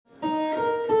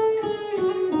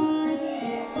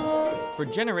For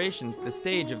generations, the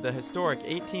stage of the historic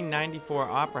 1894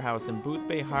 Opera House in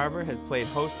Boothbay Harbor has played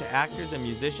host to actors and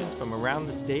musicians from around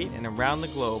the state and around the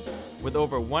globe. With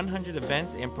over 100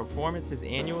 events and performances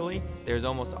annually, there's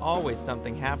almost always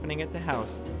something happening at the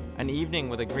house. An evening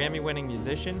with a Grammy-winning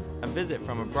musician, a visit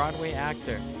from a Broadway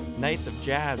actor, nights of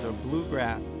jazz or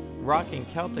bluegrass, rocking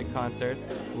Celtic concerts,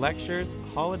 lectures,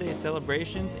 holiday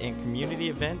celebrations, and community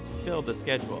events fill the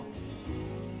schedule.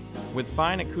 With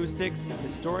fine acoustics,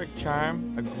 historic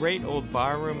charm, a great old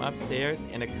bar room upstairs,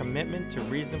 and a commitment to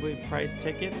reasonably priced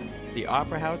tickets, the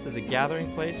Opera House is a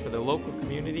gathering place for the local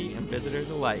community and visitors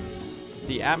alike.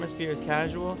 The atmosphere is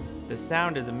casual, the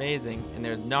sound is amazing, and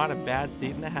there's not a bad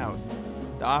seat in the house.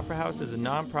 The Opera House is a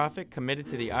non-profit committed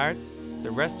to the arts,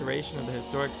 the restoration of the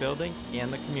historic building,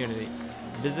 and the community.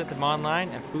 Visit them online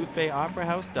at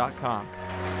boothbayoperahouse.com.